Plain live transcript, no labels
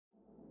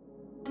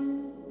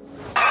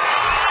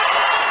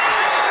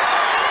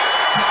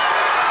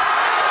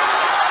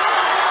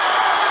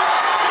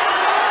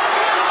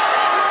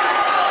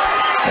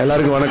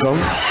எல்லாருக்கும் வணக்கம்.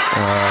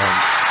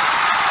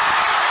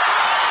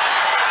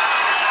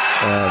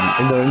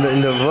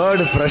 இந்த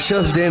வேர்டு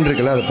ஃப்ரெஷர்ஸ் டேன்னு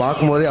இருக்குல்ல, அதை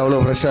பார்க்கும்போதே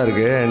அவ்வளோ ஃப்ரெஷ்ஷாக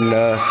இருக்குது. அண்ட்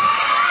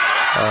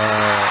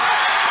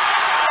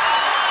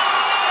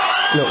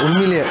இல்லை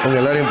உண்மையிலேயே உங்கள்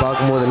எல்லோரையும்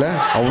பார்க்கும்போதில்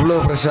அவ்வளோ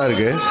ஃப்ரெஷ்ஷாக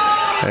இருக்குது.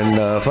 And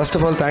first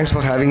of all thanks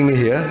for having me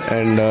here.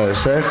 And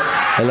sir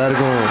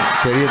எல்லாருக்கும்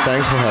பெரிய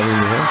thanks for having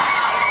me here.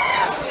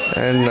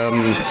 And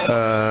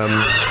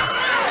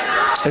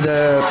இந்த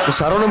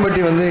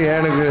சரவணம்பட்டி வந்து ஏன்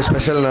எனக்கு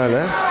ஸ்பெஷல்னால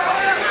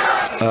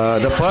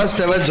த ஃபர்ஸ்ட்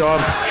எவர்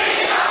ஜாப்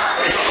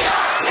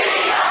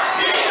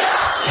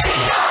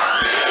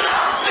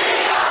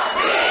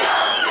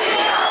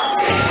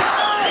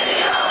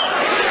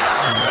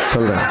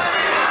சொல்கிறேன்.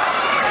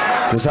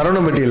 இந்த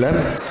சரவணம்பட்டியில்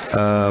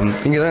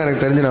இங்கே தான்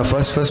எனக்கு தெரிஞ்சு நான்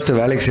ஃபர்ஸ்ட்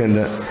வேலைக்கு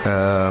சேர்ந்தேன்.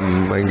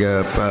 இங்கே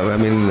ஐ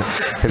mean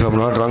if I'm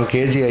not wrong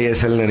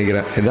KGISLன்னு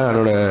நினைக்கிறேன். இதுதான்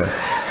என்னோடய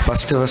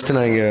ஃபஸ்ட்டு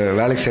நான் இங்கே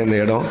வேலைக்கு சேர்ந்த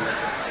இடம்.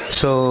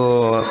 ஸோ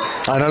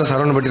அதனால்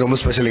சரவணம்பட்டி ரொம்ப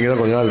ஸ்பெஷல். இங்கே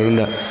தான் கொஞ்ச நாள்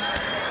இருந்தேன்.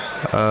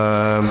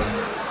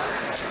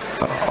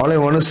 All I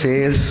want to say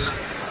is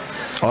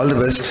all the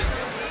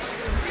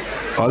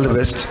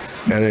best.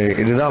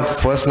 இதுதான்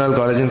ஃபர்ஸ்ட் நாள்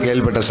காலேஜுன்னு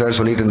கேள்விப்பட்ட சார்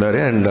சொல்லிட்டு இருந்தார்.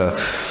 அண்ட்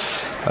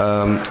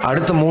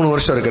அடுத்த 3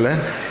 வருஷம் இருக்குல்ல,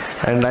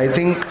 அண்ட் ஐ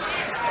திங்க்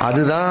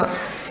அதுதான்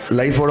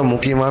லைஃபோட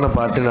முக்கியமான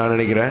பார்ட்டுன்னு நான்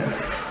நினைக்கிறேன்.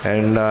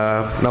 அண்ட்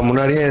நான்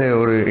முன்னாடியே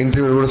ஒரு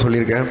இன்டர்வியூ கூட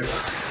சொல்லியிருக்கேன்,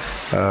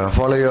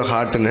 ஃபாலோ யுவர்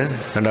ஹார்ட்டுன்னு.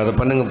 அண்ட் அதை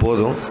பண்ணுங்க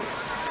போதும்.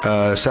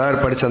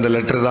 சார் படித்த அந்த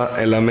லெட்டர் தான்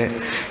எல்லாமே.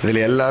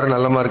 இதில் எல்லோரும்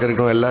நல்ல மார்க்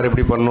இருக்கணும், எல்லோரும்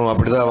இப்படி பண்ணணும்,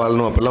 அப்படி தான்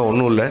வாழணும், அப்படிலாம்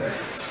ஒன்றும் இல்லை.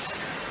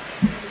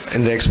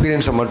 இந்த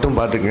எக்ஸ்பீரியன்ஸை மட்டும்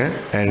பார்த்துங்க.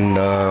 And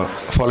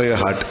follow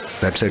your heart,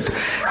 that's it.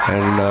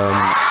 And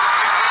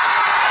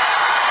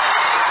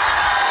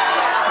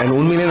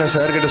உண்மையிலே நான்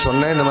சார்கிட்ட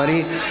சொன்னேன், இந்த மாதிரி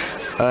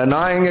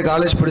நான் எங்கள்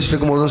காலேஜ் படிச்சுட்டு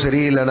இருக்கும்போதும்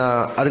சரி, இல்லை நான்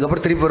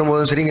அதுக்கப்புறம் திருப்பி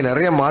வரும்போதும் சரி, இங்கே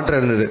நிறைய மாற்றம்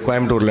இருந்தது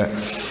கோயம்புத்தூரில்.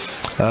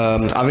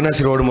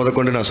 அவினாசி ரோடு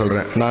முதற்கொண்டு நான்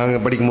சொல்கிறேன்.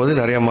 நாங்கள் படிக்கும்போது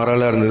நிறையா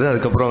மரம்லாம் இருந்தது,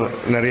 அதுக்கப்புறம்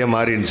நிறைய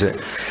மாறிடுச்சு.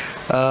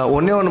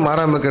 ஒன்று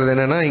மாறாமல் இருக்கிறது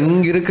என்னென்னா,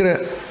 இங்கே இருக்கிற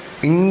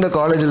இந்த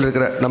காலேஜில்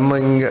இருக்கிற நம்ம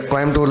இங்கே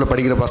கோயம்புத்தூரில்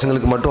படிக்கிற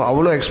பசங்களுக்கு மட்டும்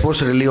அவ்வளோ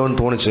எக்ஸ்போஷர் இல்லையோன்னு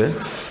தோணுச்சு.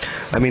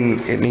 ஐ மீன்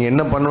நீங்கள்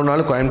என்ன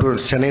பண்ணணுன்னாலும்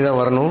கோயம்புத்தூர், சென்னை தான்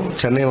வரணும்.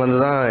 சென்னை வந்து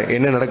தான்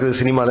என்ன நடக்குது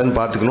சினிமாலன்னு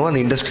பார்த்துக்கணும், அந்த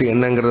இண்டஸ்ட்ரி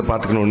என்னங்கிறத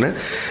பார்த்துக்கணுன்னு.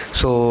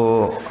 ஸோ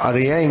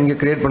அதை ஏன் இங்கே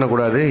க்ரியேட்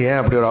பண்ணக்கூடாது, ஏன்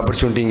அப்படி ஒரு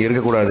ஆப்பர்ச்சுனிட்டி இங்கே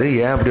இருக்கக்கூடாது,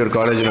 ஏன் அப்படி ஒரு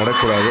காலேஜ்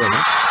நடக்கக்கூடாது.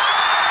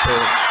 So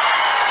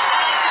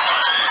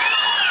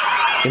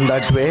in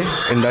that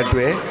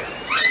way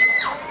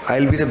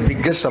I'll be the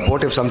biggest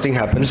support if something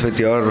happens with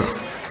your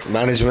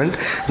management.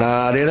 நான்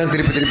அதே தான்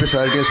திருப்பி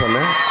சார்கிட்டே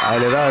சொன்னேன்.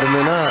 அதில் எதாவது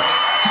இருந்ததுன்னா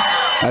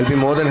I'll be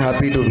more than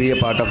happy to be a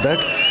part of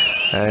that.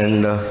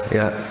 And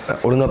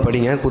ஒழுங்காக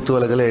படிங்க, குத்து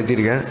விளக்கெல்லாம்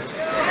ஏற்றிருக்கேன்.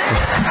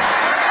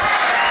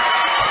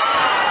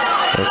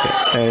 Okay.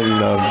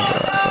 And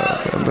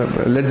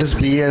let this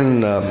be an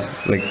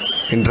like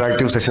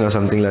interactive session or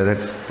something like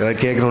that.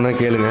 எதாவது கேட்கணுன்னா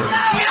கேளுங்க.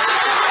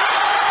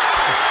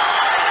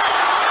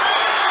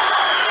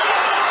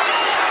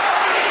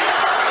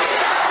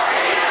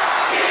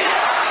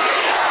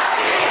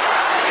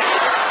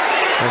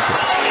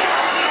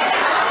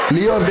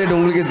 லியோ அப்டேட்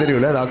உங்களுக்கே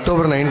தெரியும்ல, அது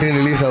October 19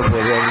 ரிலீஸ் ஆக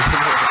போகுது.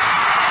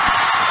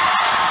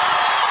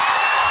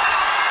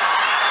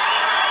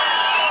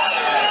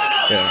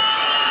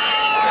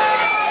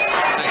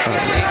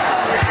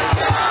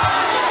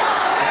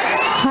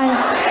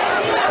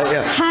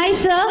 Hi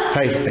sir.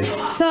 ஹாய்.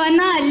 ஸோ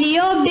அண்ணா,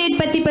 லியோ அப்டேட்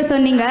பற்றி இப்போ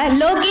சொன்னீங்க.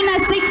 லோகினா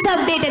 6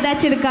 அப்டேட்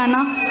ஏதாச்சும்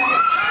இருக்காண்ணா?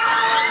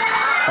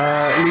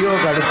 லியோ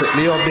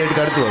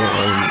அப்டேட்டுக்கு அடுத்து வரும்.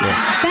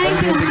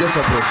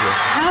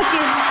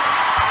 Okay.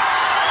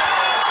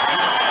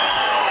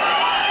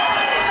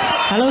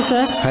 Hello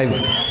sir. Hi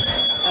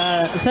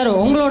sir,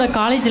 உங்களோட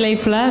காலேஜ்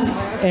லைஃப்பில்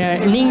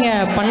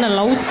நீங்கள் பண்ண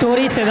லவ்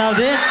ஸ்டோரிஸ்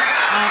ஏதாவது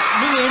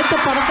நீங்கள் எடுத்த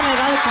படத்தில்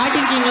ஏதாவது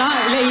காட்டியிருக்கீங்களா,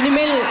 இல்லை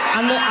இனிமேல்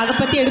அதை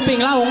பற்றி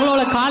எடுப்பீங்களா?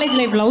 உங்களோட காலேஜ்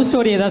லைஃப் லவ்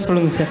ஸ்டோரி ஏதாவது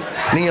சொல்லுங்கள் சார்.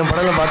 நீங்கள்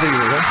படம்லாம்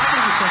பார்த்துருக்கீங்களா?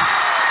 சார்,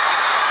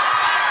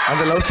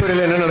 அந்த லவ்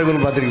ஸ்டோரியில் என்ன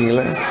நடக்கும்னு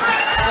பார்த்துருக்கீங்களா?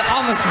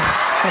 ஆமாம் சார்.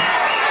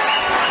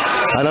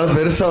 அதனால்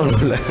பெருசாக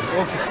ஒன்றும் இல்லை.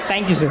 Okay sir,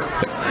 thank you sir.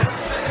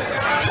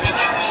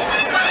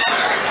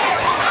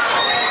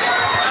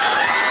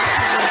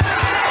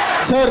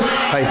 Sir,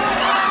 hi.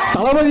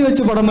 தளபதி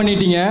வச்சு படம்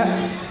பண்ணிட்டீங்க,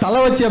 தலை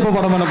வச்சு எப்போ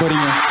படம் பண்ண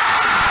போறீங்க?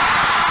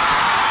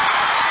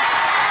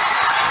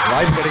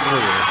 வாய்ப்பு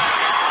கிடைக்கிறது.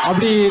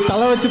 அப்படி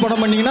தலை வச்சு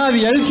படம் பண்ணீங்கன்னா அது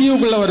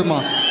LCUக்குள்ளே வருமா?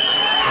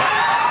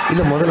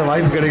 இல்லை, முதல்ல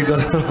வாய்ப்பு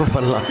கிடைக்கிட்டோம்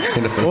பண்ணலாம்.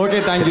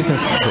 Okay, thank you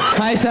sir.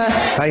 Hi sir.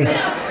 Hi.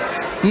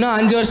 இன்னும்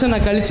 5 வருஷம்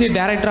நான் கழித்து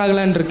டேரக்டர்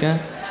ஆகலான்னு இருக்கேன்.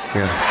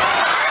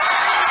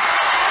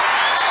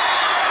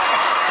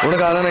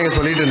 உனக்கு அதான் நான்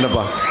சொல்லிட்டு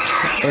இருந்தேன்ப்பா.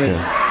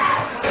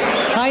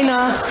 ஹாய்ண்ணா.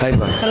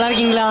 ஹாய்ப்பா. நல்லா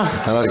இருக்கீங்களா?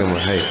 நல்லா இருக்கேம்மா.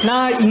 ஹாய்.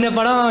 நான் இந்த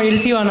படம்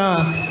LCவாண்ணா?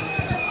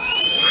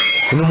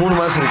 இன்னும் 3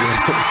 மாதம் இருக்கு.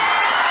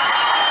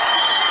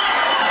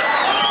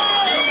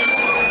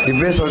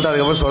 இப்பவே சொல்லிட்டு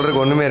அதுக்கப்புறம்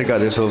சொல்கிறதுக்கு ஒன்றுமே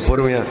இருக்காது. ஸோ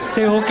பொறுமையாக.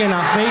 சரி, ஓகேண்ணா,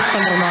 வெயிட்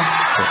பண்ணுறேண்ணா.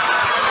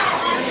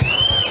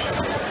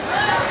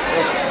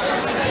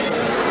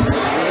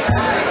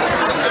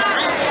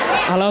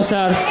 Hello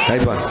sir.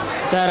 ஹாய்ப்பா.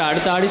 சார்,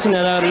 அடுத்த ஆடிஷன்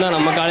ஏதாவது இருந்தால்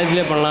நம்ம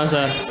காலேஜ்லேயே பண்ணலாம்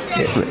சார்.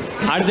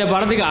 அடுத்த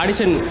படத்துக்கு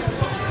ஆடிஷன்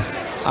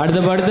அடுத்த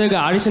படத்துக்கு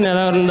ஆடிஷன்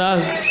ஏதாவது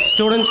இருந்தால்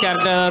ஸ்டூடெண்ட்ஸ்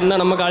கேரக்டர் ஏதாவது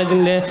இருந்தால் நம்ம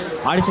காலேஜ்லேயே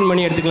ஆடிஷன்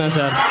பண்ணி எடுத்துக்கலாம்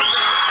சார்.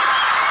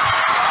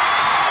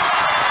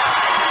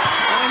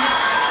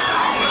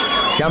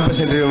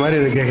 கேம்பஸ் இன்டர்வியூ மாதிரி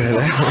இது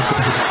கேட்குறேன்.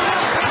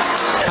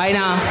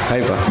 ஹாய்ண்ணா.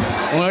 ஹாய்ப்பா.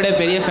 உங்களோட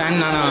பெரிய ஃபேன்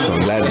நானா.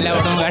 எல்லா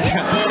படமும்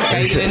காட்டுறேன்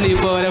கைதுலேருந்து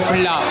இப்போ வர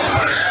ஃபுல்லாக.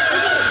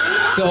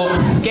 ஸோ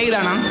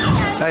கேட்குதாண்ணா?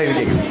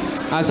 கேட்குது.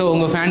 ஸோ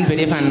உங்கள் ஃபேன்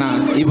பெரிய ஃபேன் தான்.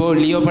 இப்போது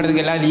லியோ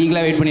படத்துக்கு எல்லாம்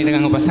லீகலாக வெயிட் பண்ணிட்டு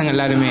இருக்காங்க பசங்க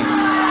எல்லாருமே.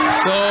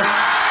 ஸோ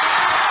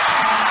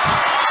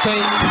ஸோ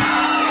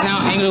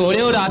நான் எங்களுக்கு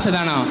ஒரே ஒரு ஆசை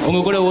தானா,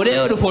 உங்கள் கூட ஒரே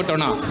ஒரு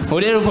ஃபோட்டோண்ணா,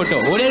 ஒரே ஒரு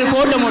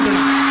ஃபோட்டோ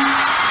மட்டும்ண்ணா.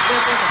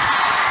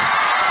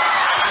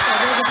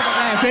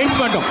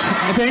 ஃப்ரெண்ட்ஸ் மட்டும்,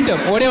 என் ஃப்ரெண்டு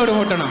ஒரே ஒரு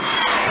ஃபோட்டோண்ணா.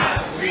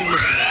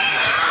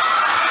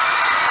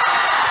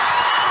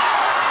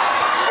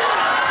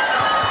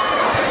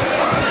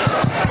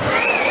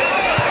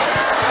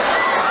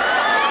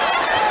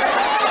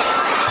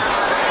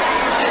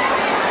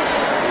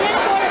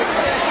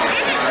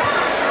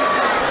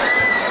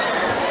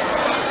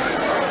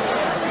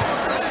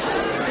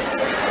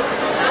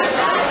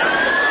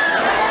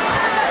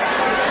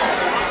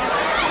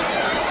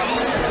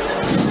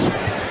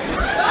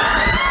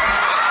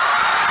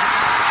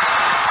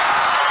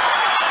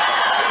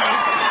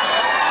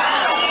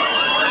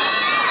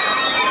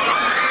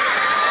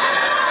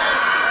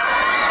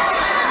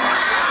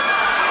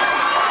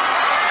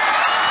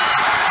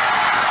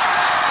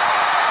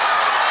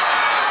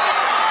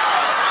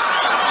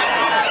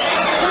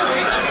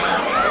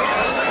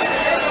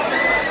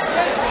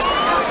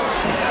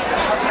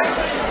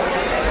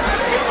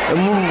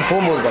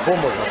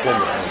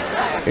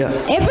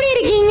 எப்படி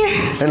இருக்கீங்க?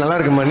 நல்லா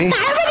இருக்குமா நீ?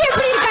 தளபதி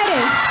எப்படி இருக்காரு?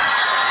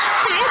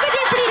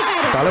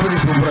 தளபதி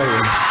சூப்பரா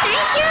இருக்கு.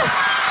 Thank you.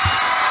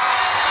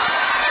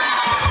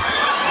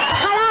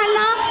 ஹலோ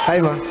அண்ணா.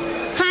 ஹாய்மா.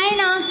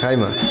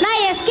 ஹாய்மா.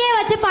 நான் எஸ்கே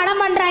வச்சு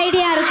படம் பண்ற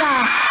ஐடியா இருக்கா?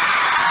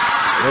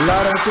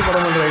 எல்லாரும் வச்சு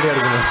படம் பண்ற ஐடியா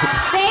இருக்குமா?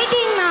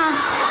 வெயிட்டிங்ண்ணா.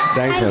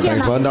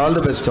 Thanks. All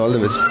the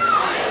best.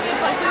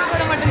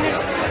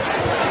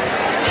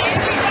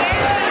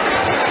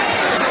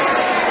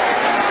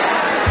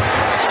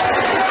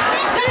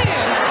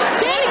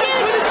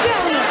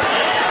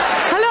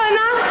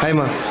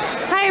 ஹாய்மா.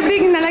 Hi, எப்படி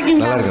இருக்கீங்க? நல்லா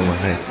இருக்கீங்களா? நல்லா இருக்கேம்மா.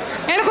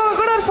 எனக்கு உங்க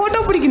கூட ஒரு ஃபோட்டோ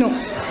பிடிக்கணும்.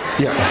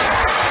 யா.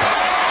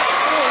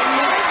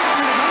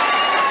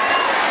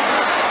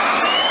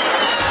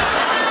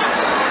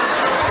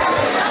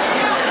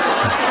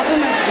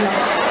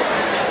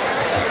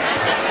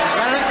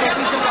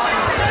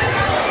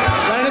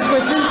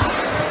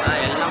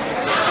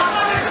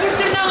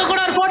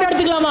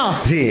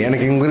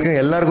 எனக்கு இங்க இருக்க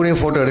எல்லாரும்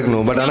கூடயும் ஃபோட்டோ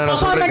எடுக்கணும். பட் ஆனால் நான்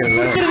சொல்கிறேன்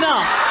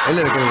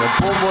இல்லை இருக்குங்க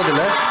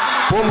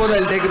போகும்போது I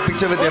take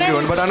picture with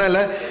everyone. But ஆனால்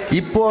இல்லை,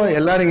 இப்போ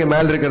எல்லாரும் இங்கே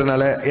மேலே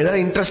இருக்கிறதுனால ஏதாவது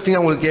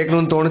இன்ட்ரெஸ்டிங்காக உங்களுக்கு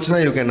கேட்கணும்னு தோணுச்சுன்னா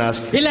யூ கேன்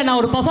ஆஸ்க். இல்லை, நான்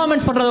ஒரு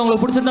பர்ஃபார்மன்ஸ் பண்ணுறது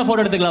உங்களுக்கு பிடிச்சிருந்தா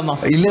ஃபோட்டோ எடுத்துக்கலாமா?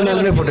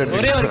 இல்லைனாலுமே ஃபோட்டோ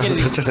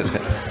எடுத்துக்கலாம். பிரச்சனை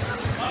இல்லை.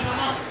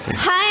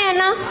 ஹாய்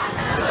அண்ணா.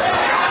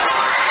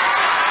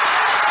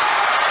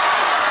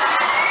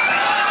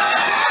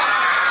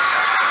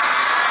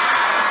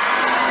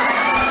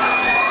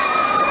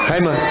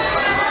 ஹாய்மா.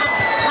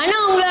 அண்ணா,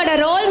 உங்களோட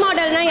ரோல்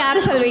மாடல்னா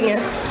யாரு சொல்வீங்க?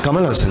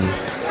 கமல்ஹாசன்.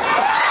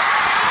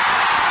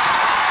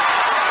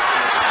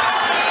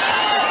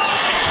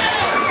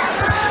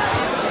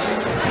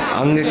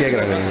 அங்கே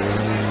கேட்குறாங்க.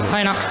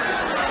 ஹாய்ண்ணா.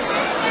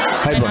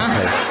 ஹாய்ப்பா.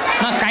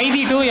 நான்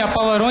கைதி 2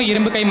 எப்போ வரும்?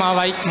 இரும்பு கை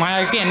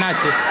மாயாவுக்கு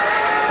என்னாச்சு?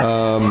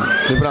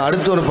 இப்போ நான்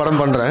அடுத்து ஒரு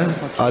படம் பண்ணுறேன்.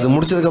 அது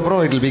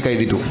முடிச்சதுக்கப்புறம் இட் வில் பி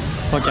கைதி 2.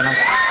 ஓகேண்ணா.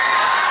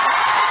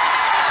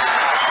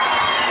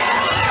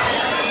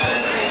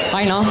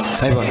 ஹாய்ண்ணா.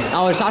 ஹாய்ப்பா.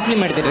 நான் ஒரு ஷார்ட்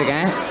ஃபிலிம் எடுத்துகிட்டு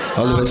இருக்கேன்.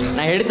 All the best.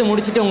 நான் எடுத்து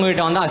முடிச்சுட்டு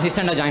உங்கள்கிட்ட வந்து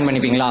அசிஸ்டண்ட்டாக ஜாயின்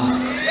பண்ணிப்பீங்களா?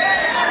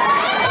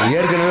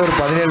 ஏற்கனவே ஒரு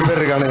 17 பேர்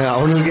இருக்கானுங்க.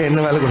 அவங்களுக்கு என்ன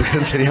வேலை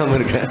கொடுக்குறதுன்னு தெரியாமல்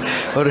இருக்கேன்.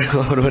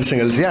 ஒரு வருஷம்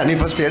கழிச்சு நீ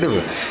ஃபர்ஸ்ட்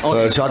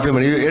ஷார்ட் ஃபிலிம்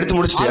எடுத்து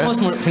முடிச்சிட்டியா?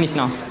 Almost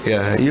ஃபினிஷ்ண்ணா.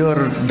 You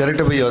our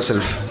director by your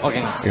self.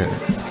 ஓகேண்ணா.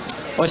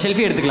 ஒரு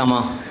செல்ஃபி எடுத்துக்கலாமா?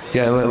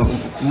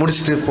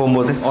 முடிச்சுட்டு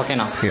போகும்போது.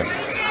 ஓகேண்ணா.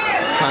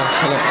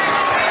 Hello.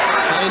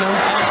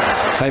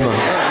 ஹாய்மா.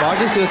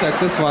 What is your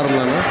success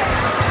ஃபார்முலானா?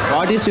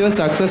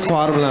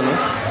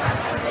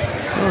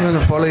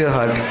 Follow your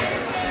heart.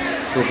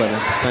 Super.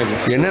 Thank you.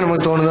 என்ன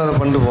நமக்கு தோணுதோ அதை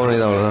பண்ணிட்டு போகணும்.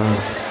 இது அவ்வளோதான்.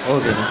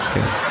 ஓகே.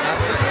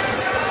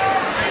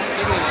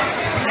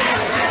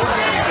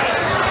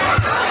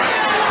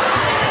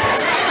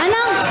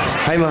 அண்ணா.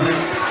 ஹாய்மா.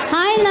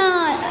 ஹாய்ண்ணா.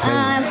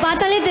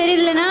 பார்த்தாலே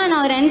தெரியுதுலண்ணா,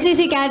 நான் ஒரு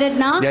NCC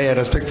கேடட்ண்ணா.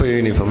 Respect for your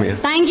uniform.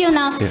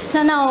 தேங்க்யூண்ணா.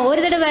 ஸோ நான்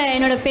ஒரு தடவை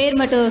என்னோட பேர்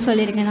மட்டும்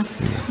சொல்லியிருக்கேண்ணா.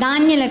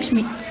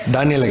 தானியலக்ஷ்மி.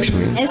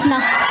 எஸ்ண்ணா.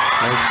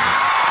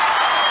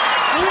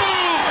 எங்கள்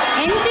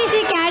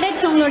என்சிசி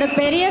கேடட்ஸ் உங்களோட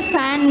பெரிய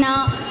ஃபேன்னா.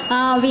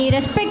 We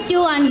respect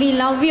you and we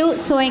love you.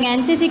 So எங்கள்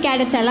என்சிசி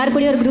கேடட்ஸ் எல்லாரும்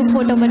கூட ஒரு குரூப்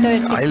ஃபோட்டோ மட்டும்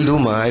எடுத்து. ஐ வில் டு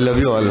மா. I love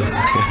you all.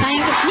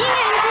 Thank you.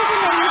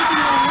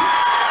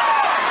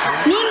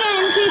 நீங்கள்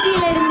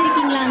என்சிசியில்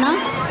இருந்திருக்கீங்களாண்ணா?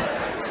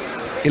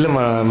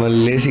 இல்லைம்மா,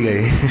 lazy guy.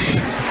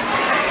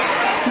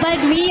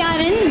 But we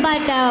are in.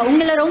 But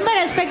உங்களை ரொம்ப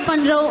ரெஸ்பெக்ட்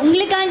பண்ணுறோம்.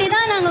 உங்களுக்காண்டி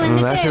தான் நாங்கள்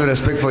வந்து massive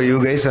respect for you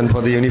guys and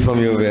for the uniform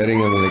you are wearing.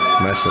 I'm like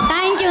massive.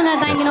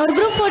 தேங்க்யூண்ணா. ஒரு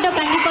குரூப் ஃபோட்டோ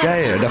கண்டிப்பாக.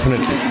 Yeah,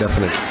 definitely.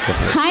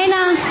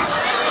 ஹாய்ண்ணா.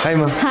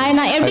 ஹாய்மா. ஹாய்,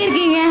 நான் எப்படி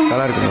இருக்கீங்க?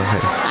 நல்லா இருக்குமா.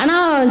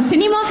 ஆனால்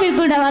சினிமா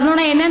ஃபீல்டுக்குள்ள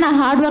வரணும்னா என்னென்ன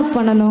ஹார்ட் ஒர்க்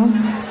பண்ணணும்?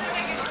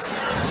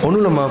 ஒன்றும்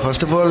இல்லைம்மா.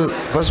 First of all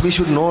we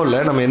should know இல்லை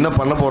நம்ம என்ன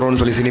பண்ண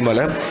போகிறோம்னு சொல்லி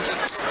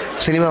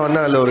சினிமா வந்து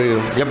அதில் ஒரு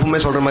எப்பவுமே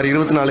சொல்கிற மாதிரி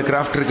 24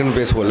 கிராஃப்ட் இருக்குன்னு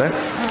பேசுவோம்ல,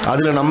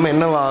 அதில் நம்ம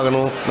என்ன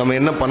ஆகணும், நம்ம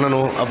என்ன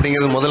பண்ணணும்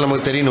அப்படிங்கிறது முதல்ல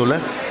நமக்கு தெரியணும்ல.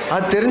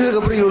 அது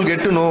தெரிஞ்சதுக்கப்புறம் you will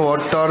get to know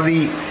what are the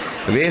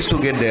ways to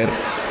get there.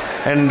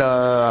 And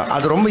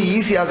அது ரொம்ப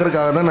ஈஸி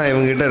ஆக்கிறதுக்காக தான் நான்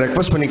இவங்ககிட்ட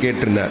ரெக்வஸ்ட் பண்ணி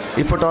கேட்டிருந்தேன்.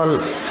 If at all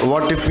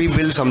what if we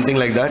bill something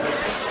like that.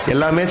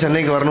 எல்லாமே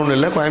சென்னைக்கு வரணும்னு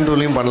இல்லை,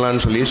 கோயம்புத்தூர்லேயும்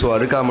பண்ணலான்னு சொல்லி. ஸோ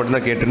அதுக்காக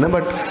மட்டும்தான் கேட்டிருந்தேன்.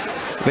 But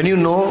when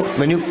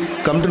you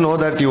come to know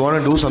that you want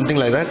to do something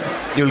like that,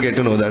 you will get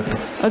to know that.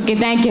 Okay,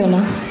 thank you.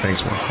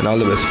 Thanks man, and all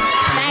the best.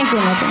 Thank you.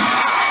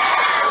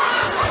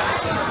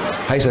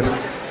 Hi sir.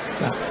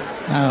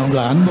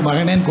 உங்களை அன்பு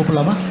மகனேன்னு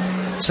கூப்பிடலாமா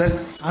sir?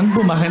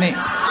 அன்பு மகனே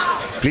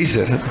please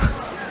sir.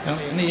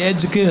 என்ன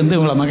ஏஜுக்கு வந்து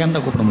உங்களை மகன்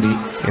தான் கூப்பிட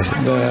முடியும்.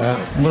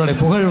 உங்களுடைய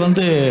புகழ்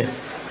வந்து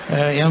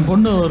என்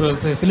பொண்ணு ஒரு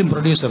ஃபிலிம்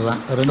ப்ரொடியூசர்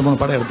தான். 2-3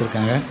 படம்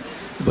எடுத்திருக்காங்க.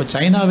 இப்போ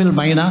சைனாவில்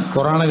மைனா,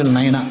 கொரோனாவில்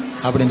நைனா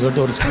அப்படின்னு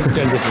சொல்லிட்டு ஒரு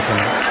ஸ்கிரிப்ட்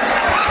எழுதிட்டுருக்காங்க.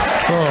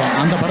 ஸோ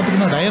அந்த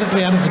படத்துக்கு நான்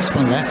டைரக்டர் யாரும் ஃபிக்ஸ்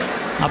பண்ணல.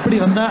 அப்படி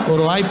வந்தால்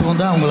ஒரு வாய்ப்பு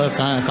வந்தால் அவங்கள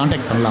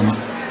காண்டாக்ட் பண்ணலாமா?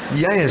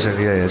 Yeah sir.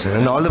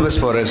 And all the best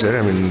for us sir.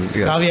 I mean,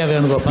 Kavya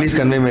Venugopal. Please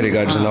convey my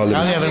regards and all the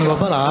best. Kavya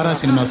Venugopal, ஆரா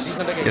cinemas.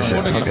 Yes sir.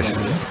 Okay sir.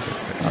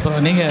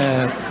 அப்புறம்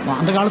நீங்கள்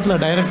அந்த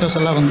காலத்தில் டைரக்டர்ஸ்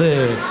எல்லாம் வந்து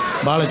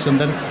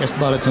பாலச்சந்தர்,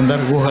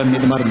 பாலச்சந்தர், குஹன்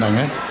இது மாதிரி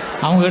இருந்தாங்க.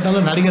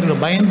 அவங்ககிட்டலாம்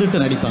நடிகர்கள்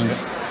பயந்துட்டு நடிப்பாங்க.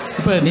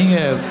 இப்போ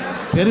நீங்கள்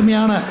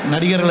பெருமையான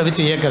நடிகர்களை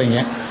வச்சு இயக்குறீங்க.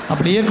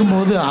 அப்படி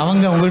இயக்கும்போது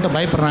அவங்க அவங்ககிட்ட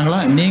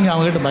பயப்படுறாங்களா, நீங்கள்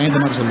அவங்ககிட்ட பயந்த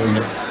மாதிரி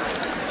சொல்லுவீங்க?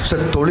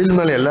 சார், தொழில்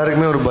மேலே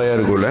எல்லாருக்குமே ஒரு பயம்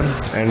இருக்கும்ல.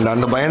 அண்ட்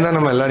அந்த பயம் தான்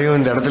நம்ம எல்லாரையும்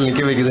இந்த இடத்துல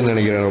நிற்க வைக்குதுன்னு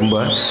நினைக்கிறேன் ரொம்ப.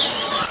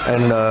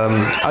 அண்ட்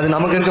அது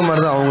நமக்கு இருக்க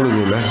மாதிரி தான்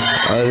அவங்களுக்கும் இல்லை.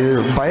 அது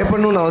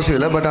பயப்படணும்னு அவசியம்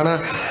இல்லை. பட்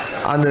ஆனால்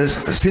அந்த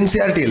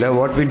சின்சியாரிட்டி இல்லை,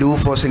 வாட் வி டூ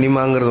ஃபார்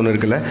சினிமாங்கிறது ஒன்று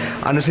இருக்குல்ல,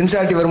 அந்த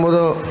சின்சியாரிட்டி வரும்போது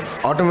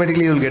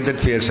automatically you will get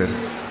that fear sir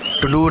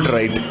to do it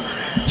right.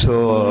 So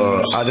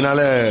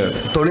அதனால்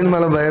தொழில்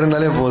மேலே பயம்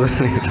இருந்தாலே போதும்.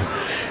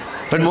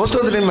 But most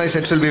of the time my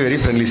sets will be very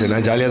friendly sir.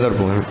 நான் ஜாலியாக தான்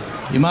இருப்போம்.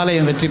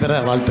 இமாலயம் வெற்றி பெற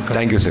வாழ்த்துக்கள்.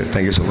 Thank you sir.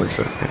 Thank you so much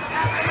sir.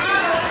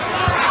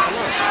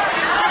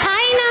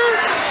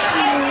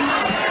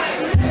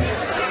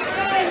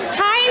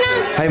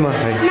 ஹாய்மா.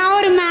 நான்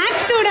ஒரு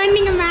மேக்ஸ் ஸ்டூடெண்ட்.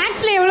 நீங்கள்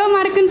மேக்ஸில் எவ்வளோ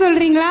மார்க்குன்னு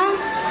சொல்கிறீங்களா?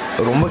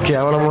 ரொம்ப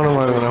கேவலமான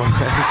மார்க் தான்.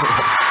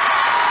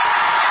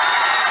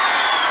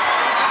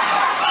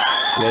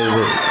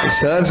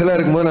 சார்ஸ் எல்லாம்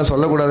இருக்கும்போது நான்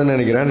சொல்லக்கூடாதுன்னு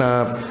நினைக்கிறேன்.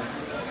 நான்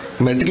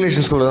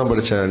மெட்ரிகுலேஷன் ஸ்கூலில் தான்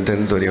படித்தேன்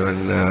 10th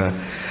வரையும்.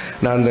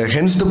 நான் அந்த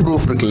ஹென்ஸ் த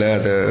ப்ரூஃப் இருக்குல்ல,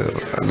 அது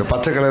அந்த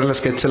பச்சை கலரில்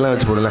ஸ்கெட்ச் எல்லாம்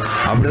வச்சு போடல,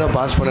 அப்படி தான்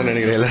பாஸ் பண்ண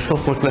நினைக்கிறேன்.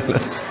 எல்லாம் ஒன்றும்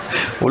இல்லை,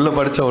 உள்ளே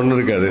படித்தா ஒன்றும்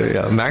இருக்காது.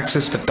 Maths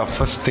is the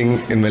toughest thing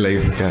in my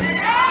life.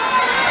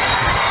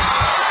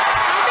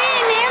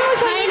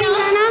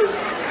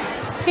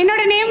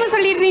 என்னோட நேமும்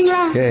சொல்லிடுறீங்களா?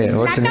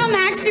 தத்தா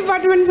மேக்ஸ்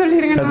டிபார்ட்மெண்ட்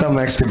சொல்லிருங்க. Datta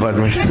maths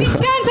department.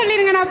 பிரதீக்ஷான்னு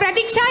சொல்லிருங்க. நான்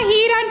பிரதீக்ஷா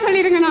ஹீரான்னு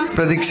சொல்லிருங்க.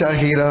 Pratiksha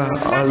Heera,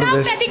 all the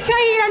best. Pratiksha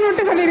ஹீரான்னு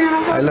மட்டும்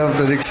சொல்லிருங்க. I love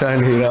Pratiksha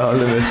and Heera,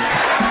 all the best.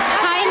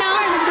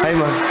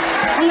 ஹாய்மா.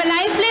 உங்க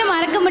லைஃப்ல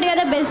மறக்க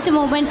முடியாத பெஸ்ட்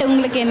மொமெண்ட்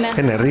உங்களுக்கு என்ன?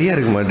 நிறைய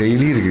இருக்குமா,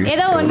 டெய்லி இருக்கு.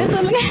 ஏதோ ஒன்று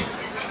சொல்லுங்க.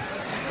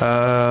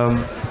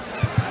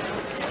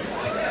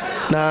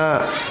 நான்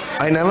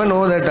I never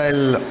know that I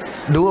will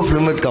do a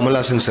film with Kamal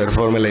Haasan sir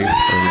for my life.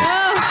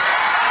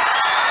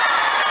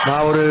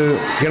 நான் ஒரு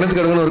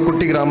கிணத்துக்கடுக்குன்னு ஒரு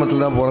குட்டி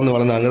கிராமத்தில் தான் பிறந்து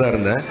வளர்ந்து அங்கே தான்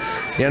இருந்தேன்.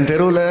 என்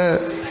தெருவில்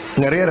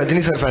நிறைய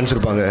ரஜினி சார் ஃபேன்ஸ்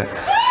இருப்பாங்க.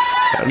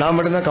 நான்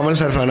மட்டும்தான் கமல்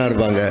சார் ஃபேனாக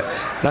இருப்பாங்க.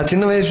 நான்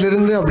சின்ன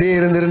வயசுலேருந்து அப்படியே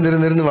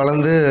இருந்து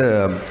வளர்ந்து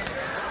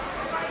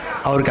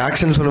அவருக்கு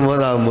ஆக்ஷன்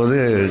சொல்லும்போது ஆகும்போது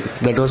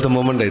that was the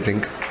moment I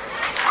think.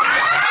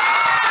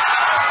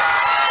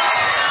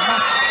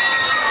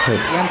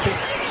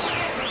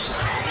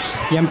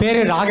 என் பேர்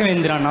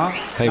ராகவேந்திராண்ணா.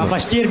 நான்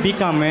ஃபஸ்ட் இயர்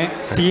பிகாமு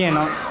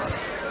சிஏண்ணா.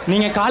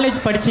 நீங்கள் காலேஜ்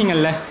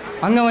படிச்சிங்கல்ல,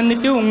 அங்கே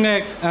வந்துட்டு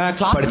உங்கள்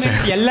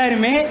கிளாஸ்மேட்ஸ்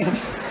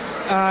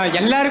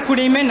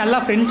எல்லாருக்கூடையுமே நல்லா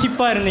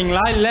ஃப்ரெண்ட்ஷிப்பாக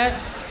இருந்தீங்களா, இல்லை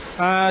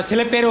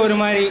சில பேர் ஒரு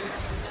மாதிரி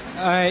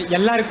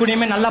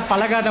எல்லாருக்கூடையுமே நல்லா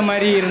பழகாத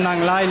மாதிரி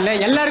இருந்தாங்களா, இல்லை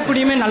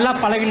எல்லாருக்கூடையுமே நல்லா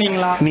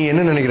பழகுனீங்களா? நீ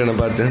என்ன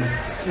நினைக்கிறேன்னு பார்த்து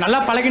நல்லா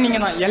பழகுனீங்க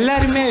தான்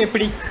எல்லாருமே.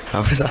 எப்படி?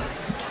 அப்படிதான்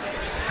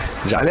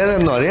ஜாலியாக தான்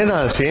இருந்தோம். அதே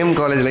தான், same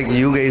college like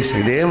you guys,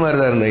 இதே மாதிரி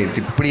தான் இருந்தேன்.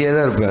 இப்படியே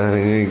தான் இருப்பேன்.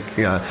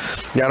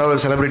 யாரோ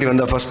ஒரு செலிப்ரிட்டி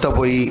வந்தால் ஃபஸ்ட்டாக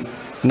போய்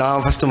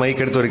நான் ஃபஸ்ட்டு மைக்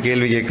எடுத்து ஒரு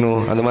கேள்வி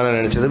கேட்கணும், அந்த மாதிரி நான்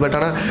நினச்சது. பட்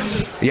ஆனால்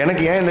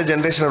எனக்கு ஏன் இந்த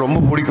ஜென்ரேஷனை ரொம்ப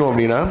பிடிக்கும்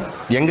அப்படின்னா,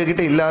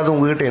 எங்ககிட்ட இல்லாத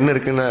உங்ககிட்ட என்ன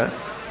இருக்குன்னா,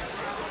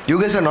 you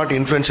guys are not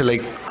influential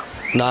like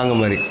நாங்கள்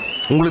மாதிரி.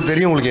 உங்களுக்கு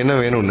தெரியும் உங்களுக்கு என்ன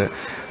வேணும்னு.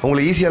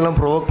 உங்களை ஈஸியாலாம்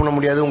ப்ரொவோக் பண்ண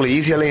முடியாது, உங்களை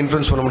ஈஸியாலாம்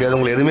இன்ஃப்ளூயன்ஸ் பண்ண முடியாது,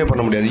 உங்களை எதுவுமே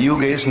பண்ண முடியாது. You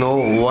guys know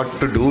what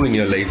to two in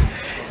your life.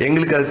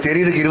 எங்களுக்கு அது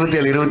தெரியறதுக்கு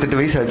 27-28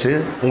 வயசு ஆச்சு.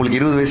 உங்களுக்கு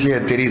 20 வயசுலேயே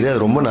அது தெரியுது.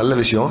 அது ரொம்ப நல்ல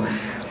விஷயம்.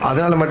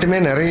 அதனால் மட்டுமே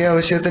நிறைய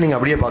விஷயத்த நீங்கள்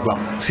அப்படியே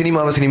பார்க்கலாம்.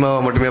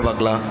 சினிமாவை மட்டுமே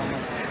பார்க்கலாம்.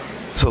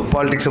 ஸோ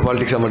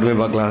பாலிடிக்ஸாக மட்டுமே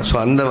பார்க்கலாம். ஸோ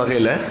அந்த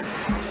வகையில்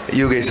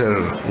யூ கைஸ் ஆர்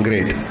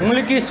கிரேட்.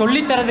 உங்களுக்கு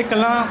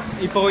சொல்லித்தரதுக்கெல்லாம்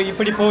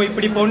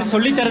இப்படி போன்னு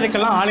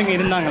சொல்லித்தரதுக்கெல்லாம் ஆளுங்க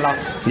இருந்தாங்களா?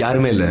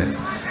 யாருமே இல்லை.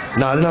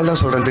 நான் அதனால தான்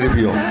சொல்கிறேன்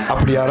திருப்பியும்,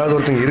 அப்படி யாராவது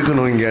ஒருத்தங்க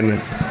இருக்கணும் இங்கேன்னு.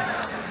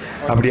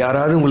 அப்படி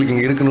யாராவது உங்களுக்கு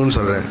இங்கே இருக்கணும்னு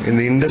சொல்கிறேன்.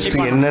 இந்த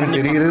இண்டஸ்ட்ரி என்னன்னு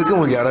தெரியறதுக்கு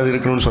உங்களுக்கு யாராவது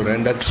இருக்கணும்னு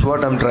சொல்கிறேன். That's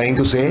what I'm trying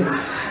to say.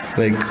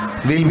 Like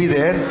will be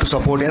there to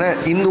support. ஏன்னா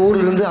இந்த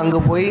ஊர்லேருந்து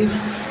அங்கே போய்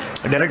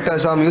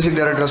டைரக்டர்ஸாக, மியூசிக்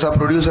டைரக்டர்ஸாக,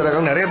 ப்ரொடியூசராக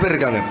நிறைய பேர்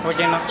இருக்காங்க.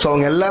 ஸோ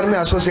அவங்க எல்லாருமே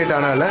அசோசியேட்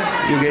ஆனால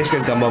you case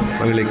can come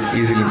up like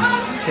easily.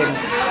 சரி.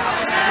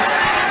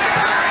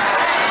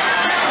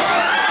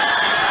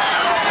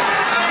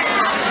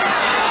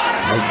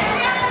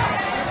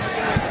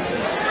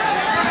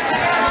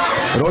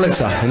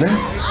 ரோலெக்ஸா என்ன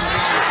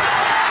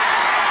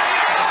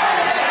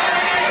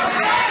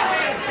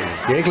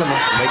கேட்கலாமா?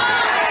 Bike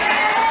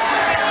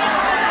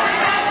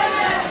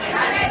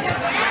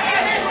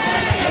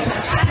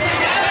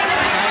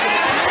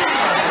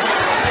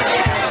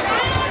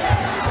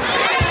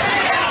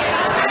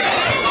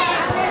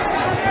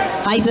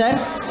hi sir.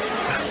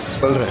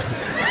 சொல்கிறேன்.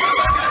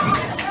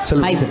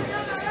 Hi sir.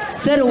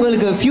 சார்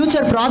உங்களுக்கு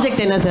ஃப்யூச்சர்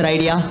ப்ராஜெக்ட் என்ன சார்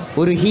ஐடியா?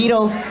 ஒரு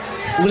ஹீரோ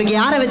உங்களுக்கு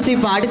யாரை வச்சு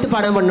இப்போ அடுத்து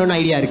படம் பண்ணணும்னு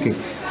ஐடியா இருக்குது?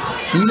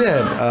 இல்லை,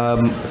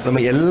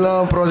 நம்ம எல்லா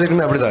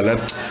ப்ராஜெக்ட்டுமே அப்படி தான் இல்லை.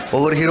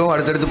 ஒவ்வொரு ஹீரோவும்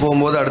அடுத்தடுத்து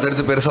போகும்போது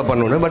அடுத்தடுத்து பெருசாக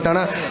பண்ணணும். பட்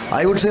ஆனால்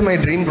I would say my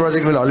dream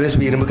project will always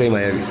be இரும்பு கை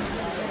மாயாவி.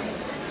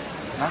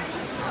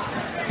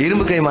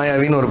 இரும்பு கை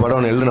மாயாவின்னு ஒரு படம்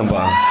ஒன்று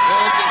எழுதுனப்பா.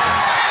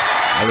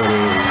 அது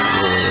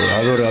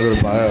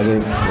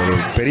ஒரு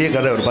பெரிய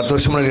கதை, ஒரு 10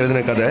 வருஷம் முன்னாடி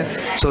எழுதின கதை.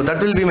 So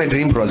that will be my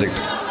dream project.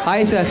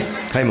 Hi sir.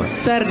 ஹாய்மா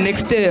sir.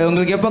 Next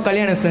உங்களுக்கு எப்போ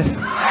கல்யாணம் சார்?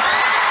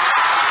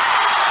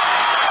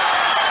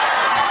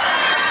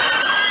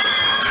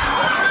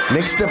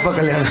 நெக்ஸ்ட் எப்போ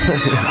கல்யாணம்?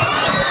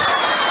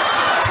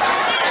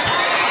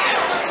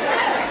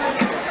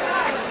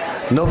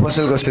 No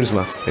personal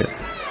கொஸ்டின்ஸ்மா.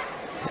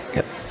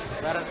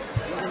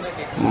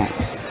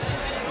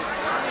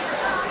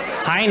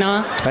 ஹாய்ண்ணா.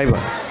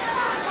 ஹாய்பா.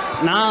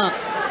 நான்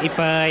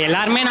இப்போ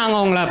எல்லாருமே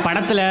நாங்கள் உங்களை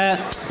படத்தில்,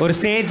 ஒரு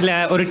ஸ்டேஜில்,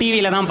 ஒரு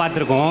டிவியில் தான்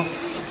பார்த்துருக்கோம்.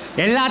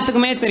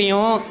 எல்லாத்துக்குமே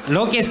தெரியும்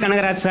லோகேஷ்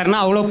கனகராஜ்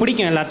சார்னால் அவ்வளோ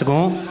பிடிக்கும்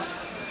எல்லாத்துக்கும்.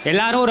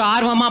 எல்லோரும் ஒரு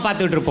ஆர்வமாக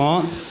பார்த்துட்டு இருப்போம்.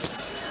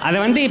 அதை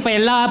வந்து இப்போ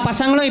எல்லா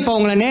பசங்களும் இப்போ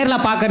உங்களை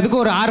நேரில் பார்க்குறதுக்கு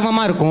ஒரு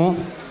ஆர்வமாக இருக்கும்.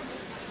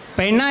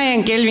 இப்போ என்ன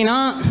என் கேள்வினா,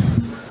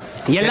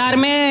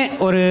 எல்லாருமே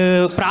ஒரு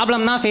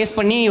ப்ராப்ளம் தான் ஃபேஸ்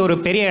பண்ணி ஒரு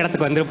பெரிய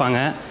இடத்துக்கு வந்திருப்பாங்க.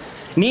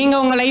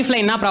 நீங்கள் உங்கள்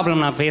லைஃப்பில் என்ன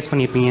ப்ராப்ளம் நான் ஃபேஸ்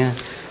பண்ணியிருப்பீங்க?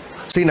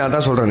 சரி, நான்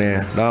தான் சொல்கிறேனே.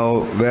 நான்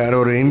வேறு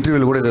ஒரு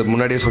இன்டர்வியூவில் கூட இதை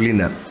முன்னாடியே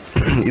சொல்லியிருந்தேன்.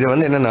 இதை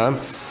வந்து என்னென்னா,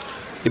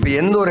 இப்போ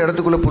எந்த ஒரு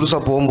இடத்துக்குள்ளே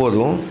புதுசாக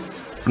போகும்போதும்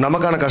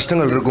நமக்கான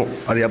கஷ்டங்கள் இருக்கும்.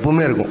 அது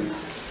எப்பவுமே இருக்கும்.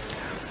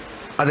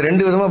 அது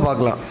 2 விதமாக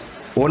பார்க்கலாம்.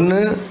 ஒன்று,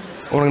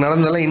 உனக்கு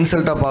நடந்ததெல்லாம்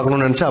இன்சல்ட்டாக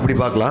பார்க்கணுன்னு நினச்சா அப்படி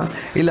பார்க்கலாம்.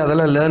 இல்லை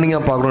அதெல்லாம்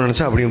லேர்னிங்காக பார்க்கணுன்னு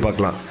நினச்சா அப்படியும்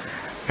பார்க்கலாம்.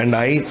 And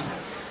I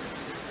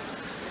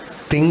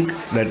think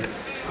that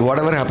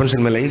what ever happens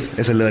in my life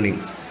is a learning.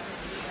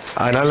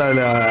 அதனால்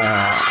அதில்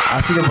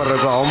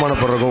அசிங்கப்படுறதுக்கோ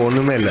அவமானப்படுறதுக்கோ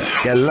ஒன்றுமே இல்லை.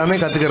 எல்லாமே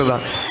கற்றுக்கிறது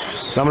தான்.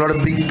 நம்மளோட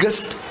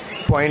பிக்கஸ்ட்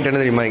பாயிண்ட்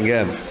என்ன தெரியுமா? இங்கே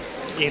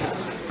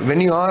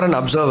when you are an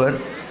observer,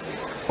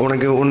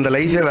 உனக்கு இந்த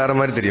லைஃபே வேறு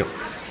மாதிரி தெரியும்.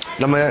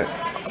 நம்ம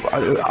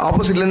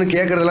ஆப்போசிட்லேருந்து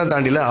கேட்குறதெல்லாம்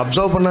தாண்டியில்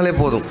அப்சர்வ் பண்ணாலே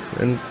போதும்.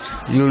 And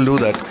you will do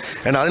that.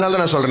 And அதனால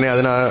தான் நான் சொல்கிறேனே,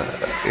 அது நான்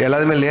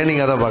எல்லாருமே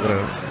லேர்னிங்காக தான்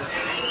பார்க்குறேன்.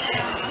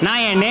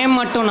 நான் என் name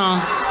மட்டும்ண்ணா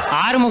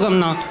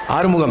ஆறுமுகம்ண்ணா.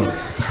 Arumugam,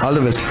 all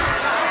the best.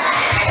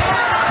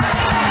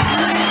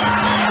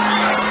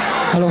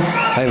 Hello.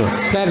 Hi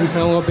sir.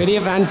 நான் உங்கள் பெரிய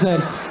ஃபேன்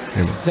சார்.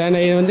 சார்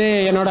இது வந்து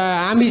என்னோடய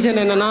ஆம்பிஷன்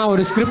என்னென்னா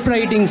ஒரு ஸ்கிரிப்ட்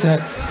ரைட்டிங்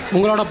சார்.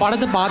 உங்களோட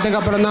படத்தை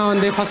பார்த்ததுக்கப்புறம் தான்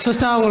வந்து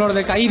ஃபஸ்ட்டாக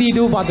உங்களோட கைதி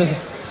 2 பார்த்தேன்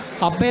சார்.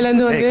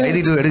 அப்போலேருந்து வந்து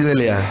கைதி 2 எடுக்கவே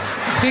இல்லையா?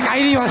 சரி,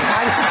 கைதி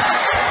சாரி சார்.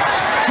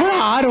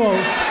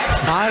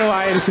 ஆர்வம்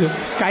ஆயிடுச்சு.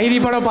 கைதி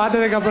படம்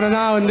பார்த்ததுக்கப்புறம்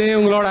தான் வந்து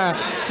உங்களோட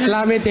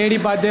எல்லாமே தேடி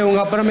பார்த்து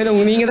உங்கள் அப்புறமே தான்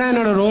நீங்கள் தான்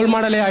என்னோடய ரோல்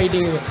மாடலே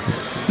ஆகிட்டீங்க.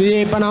 இது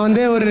இப்போ நான்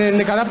வந்து ஒரு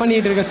 2 கதை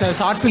பண்ணிகிட்டு இருக்கேன் சார்.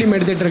 Short film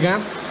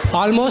எடுத்துகிட்ருக்கேன்.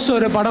 ஆல்மோஸ்ட்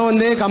ஒரு படம்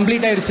வந்து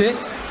கம்ப்ளீட் ஆயிடுச்சு.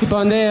 இப்போ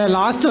வந்து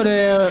லாஸ்ட்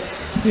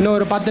இன்னும்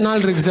ஒரு 10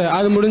 நாள் இருக்குது சார்.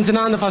 அது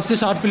முடிஞ்சுன்னா அந்த ஃபஸ்ட்டு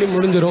ஷார்ட் ஃபிலிம்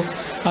முடிஞ்சிடும்.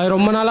 அது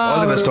ரொம்ப நாளாக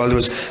all the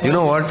best.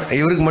 You know what,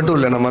 இவருக்கு மட்டும்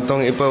இல்லை, நான்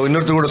மற்றவங்க இப்போ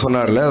இன்னொருத்தர் கூட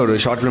சொன்னார்ல, ஒரு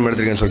ஷார்ட் ஃபிலிம்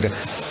எடுத்திருக்கேன்னு சொல்லிட்டு.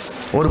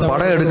 ஒரு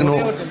படம்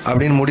எடுக்கணும்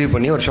அப்படின்னு முடிவு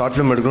பண்ணி, ஒரு ஷார்ட்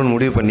ஃபிலிம் எடுக்கணும்னு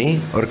முடிவு பண்ணி,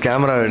 ஒரு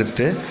கேமரா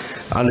எடுத்துகிட்டு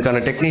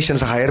அதுக்கான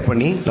டெக்னீஷியன்ஸை ஹையர்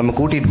பண்ணி நம்ம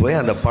கூட்டிகிட்டு போய்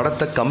அந்த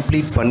படத்தை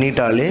complete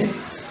பண்ணிட்டாலே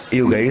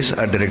you guys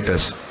are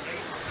directors.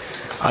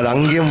 அது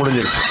அங்கேயே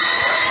முடிஞ்சிருச்சு.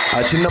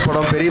 அது சின்ன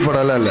படம் பெரிய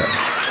படம்லாம் இல்லை,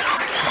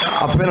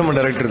 அப்போயே நம்ம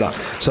டைரக்டர் தான்.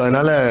 ஸோ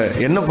அதனால்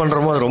என்ன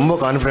பண்ணுறோமோ அது ரொம்ப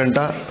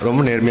கான்ஃபிடென்ட்டாக, ரொம்ப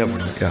நேர்மையாக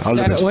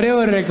பண்ணுங்க. ஒரே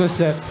ஒரு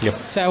ரெக்வஸ்ட் சார்.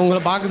 சார்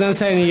உங்களை பார்க்க தான்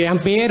சார். நீங்கள்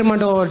என் பேர்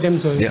மட்டும் ஒரு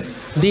டைம் சொல்லுங்கள்.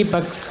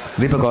 Deepak.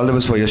 Deepak, all the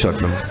best for your short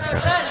film.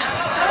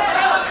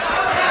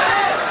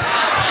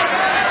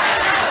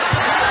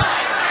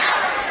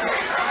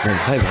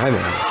 Hi,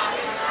 man.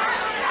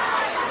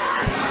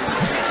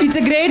 It's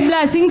a great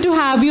blessing to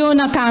have you on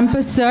our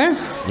campus, sir.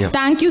 Yeah.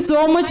 Thank you so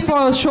much for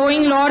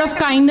showing a lot of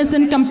kindness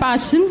and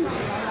compassion.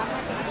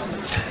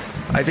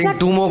 I think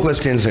 2 more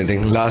questions.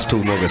 Last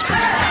 2 more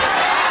questions.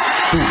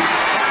 2.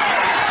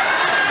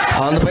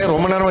 அந்த பையன்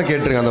ரொம்ப நேரமாக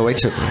கேட்டிருக்கேன் அந்த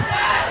white shirt.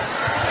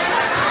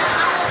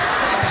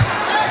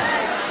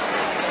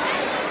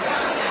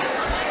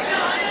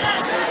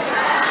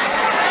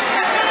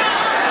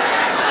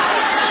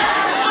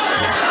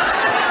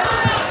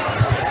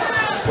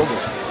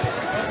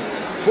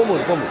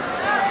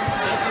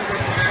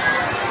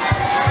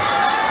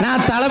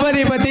 நான்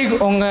தளபதி பற்றி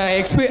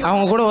உங்கள்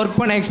அவங்க கூட ஒர்க்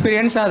பண்ண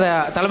எக்ஸ்பீரியன்ஸ், அதை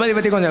தளபதி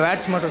பற்றி கொஞ்சம்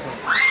வேர்ட்ஸ் மட்டும்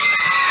சொல்லுங்கள்.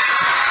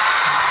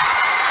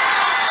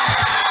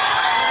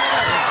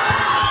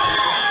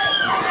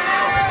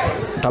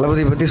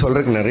 தளபதி பற்றி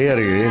சொல்கிறதுக்கு நிறைய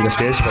இருக்குது, இந்த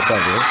ஸ்டேஜ்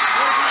பத்தாது.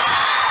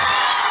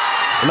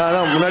 நான்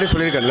அதான் முன்னாடி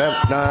சொல்லியிருக்கேன்ல,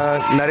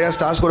 நான் நிறையா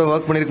ஸ்டார்ஸ் கூட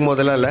ஒர்க் பண்ணியிருக்கும்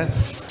போதெல்லாம் இல்லை,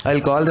 I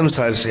will call them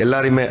stars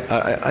எல்லாரையுமே.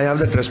 I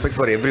have that respect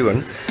for every one.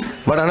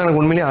 But ஆனால்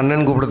எனக்கு உண்மையிலேயே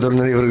அண்ணன் கூப்பிட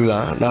தோணுது இவருக்கு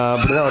தான். நான்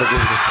அப்படி தான் அவரை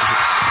கூப்பிட்டேன்.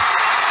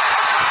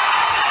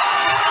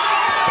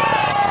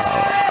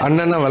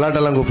 அண்ணன் தான்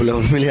விளையாட்டெல்லாம் கூப்பிடல,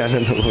 உண்மையிலேயே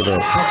அண்ணன் தான்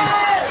கூப்பிடுறோம்.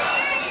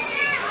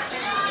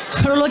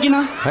 ஹலோ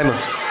லோக்கிண்ணா. ஆமா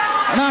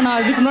அண்ணா, நான்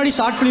இதுக்கு முன்னாடி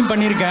ஷார்ட் ஃபிலிம்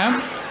பண்ணியிருக்கேன்.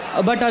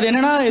 பட் அது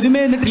என்னென்னா எதுவுமே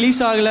வந்துட்டு ரிலீஸ்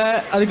ஆகலை.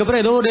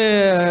 அதுக்கப்புறம்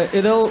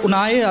ஏதோ ஒன்று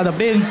ஆகி அது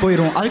அப்படியே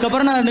போயிடும்.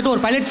 அதுக்கப்புறம் நான் வந்துட்டு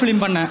ஒரு பைலட்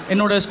ஃபிலிம் பண்ணேன்,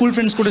 என்னோடய ஸ்கூல்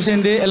ஃப்ரெண்ட்ஸ் கூட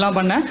சேர்ந்து எல்லாம்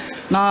பண்ணேன்.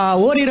 நான்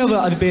ஓரிரவு,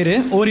 அது பேர்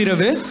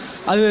ஓரிரவு.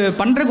 அது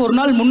பண்ணுறதுக்கு ஒரு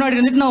நாள் முன்னாடி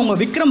இருந்துட்டு நான்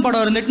உங்கள் விக்ரம்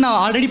படம் இருந்துட்டு நான்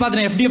ஆல்ரெடி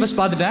பார்த்துட்டேன், FDFS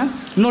பார்த்துட்டேன்.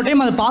 இன்னொரு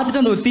டைம் அதை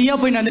பார்த்துட்டு அந்த ஒரு தீயாக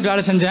போய் நான் வந்துட்டு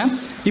வேலை செஞ்சேன்.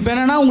 இப்போ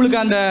என்னென்னா உங்களுக்கு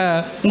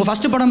உங்கள்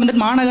ஃபஸ்ட்டு படம்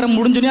வந்துட்டு மாநகரம்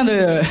முடிஞ்சோடனே அந்த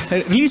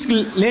ரிலீஸ்க்கு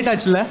லேட்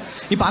ஆச்சுல்ல,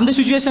 இப்போ அந்த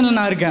சுச்சுவேஷனில்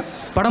நான் இருக்கேன்.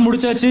 படம்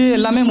முடிச்சாச்சு,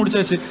 எல்லாமே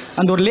முடிச்சாச்சு,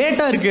 அந்த ஒரு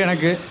லேட்டாக இருக்குது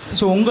எனக்கு.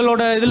 ஸோ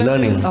உங்களோட இதில்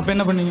அப்போ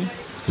என்ன பண்ணீங்க?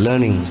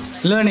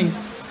 லேர்னிங்.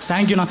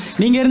 தேங்க்யூண்ணா.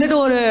 நீங்கள் இருந்துட்டு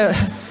ஒரு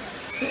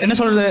என்ன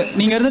சொல்கிறது,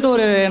 நீங்கள் இருந்துட்டு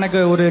ஒரு எனக்கு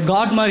ஒரு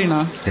காட் மாதிரிண்ணா.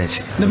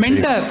 இந்த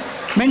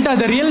mentor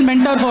the real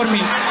mentor for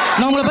me.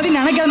 நான் உங்களை பற்றி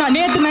நினைக்காதுண்ணா.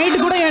 நேற்று நைட்டு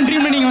கூட என்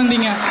ட்ரீமில் நீங்கள்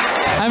வந்தீங்க.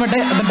 I am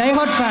a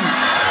die-hard fan.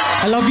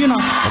 I love you,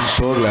 நான். I'm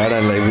so glad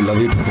and I will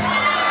love you too.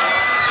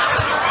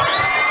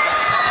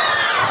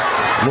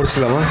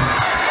 முடிச்சலாமா?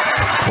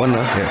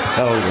 ஒன்னா? ஓகே.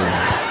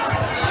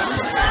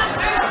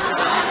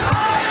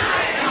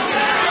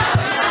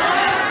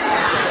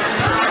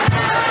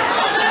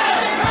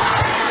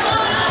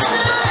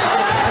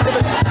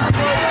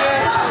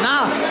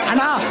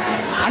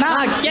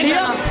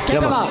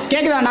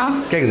 கேக்குதாண்ணா?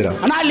 கேக்குதுடா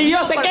அண்ணா. Leo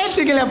second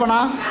single எப்பண்ணா?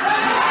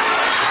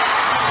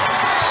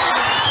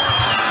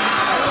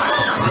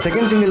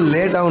 Second single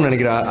late ஆகும்னு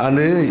நினைக்கிறேன்.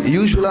 அது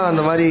யூஸ்வலாக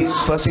அந்த மாதிரி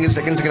ஃபர்ஸ்ட் சிங்கிள்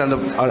செகண்ட் சிங்கிள்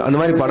அந்த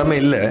மாதிரி படமே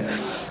இல்லை.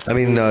 ஐ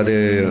மீன் அது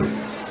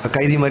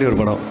கைதி மாதிரி ஒரு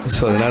படம்.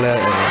 ஸோ அதனால்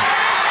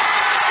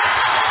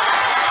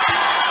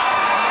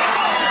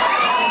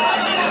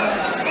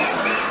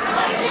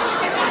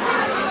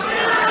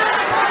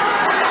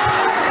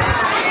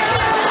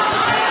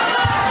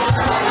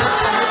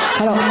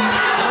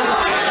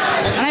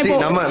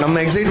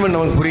நம்ம எக்ஸைட்மெண்ட்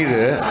நமக்கு புரியுது.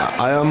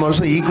 ஐ ஆம்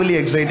also equally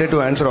excited to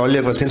answer all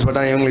your questions. But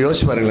இவங்க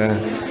யோசிச்சு பாருங்களேன்,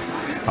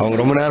 அவங்க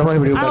ரொம்ப நேரமாக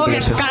இப்படி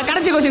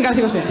கடைசி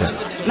கொஸ்டின்.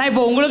 நான்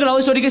இப்போ உங்களுக்கு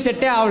லவ் ஸ்டோரிக்கு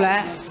செட்டே ஆகல.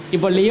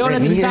 இப்போ லியோட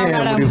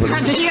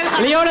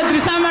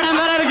த்ரிஷா மேடம்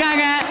வேற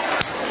இருக்காங்க.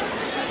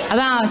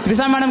 அதான்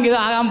த்ரிஷா மேடம்க்கு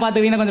எதுவும் ஆகாமல்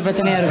பார்த்துக்கிட்டீங்கன்னா கொஞ்சம்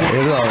பிரச்சனையா இருக்கும்.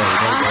 எதுவும் ஆகும்.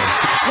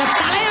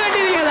 தலையை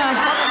வெட்டிருக்கீங்க.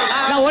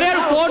 நான் ஒரே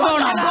ஒரு ஃபோட்டோ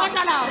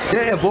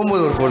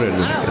போகும்போது ஒரு ஃபோட்டோ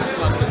எடுத்து.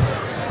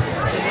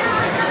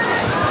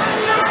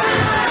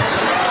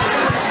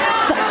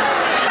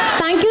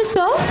 Thank you,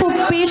 sir, for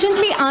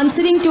patiently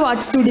answering to our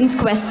students'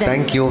 questions.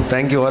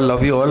 Thank you all,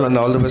 love you all and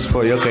all the best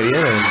for your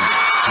career and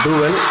do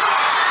well.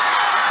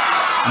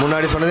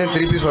 முன்னாடி சொன்னதே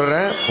திருப்பி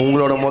சொல்கிறேன்,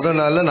 உங்களோட முதல்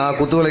நாளில் நான்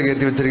குத்துவலை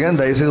ஏற்றி வச்சுருக்கேன்,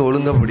 தயவுசெய்து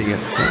ஒழுங்காக பிடிங்க.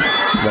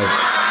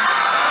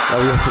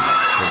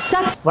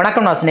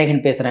 வணக்கம், நான்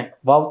சினேகன் பேசுகிறேன்.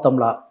 வாவ்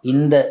தமிழா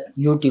இந்த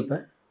யூடியூப்பை,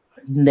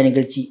 இந்த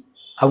நிகழ்ச்சி,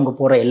 அவங்க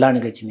போகிற எல்லா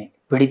நிகழ்ச்சியுமே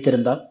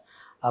பிடித்திருந்தால்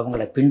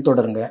அவங்கள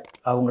பின்தொடருங்க.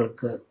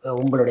 அவங்களுக்கு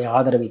உங்களுடைய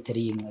ஆதரவை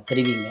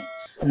தெரிவிங்க.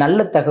 நல்ல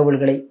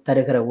தகவல்களை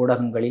தருகிற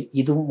ஊடகங்களில்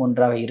இதுவும்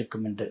ஒன்றாக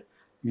இருக்கும் என்று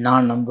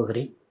நான்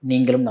நம்புகிறேன்.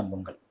 நீங்களும்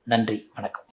நம்புங்கள். நன்றி, வணக்கம்.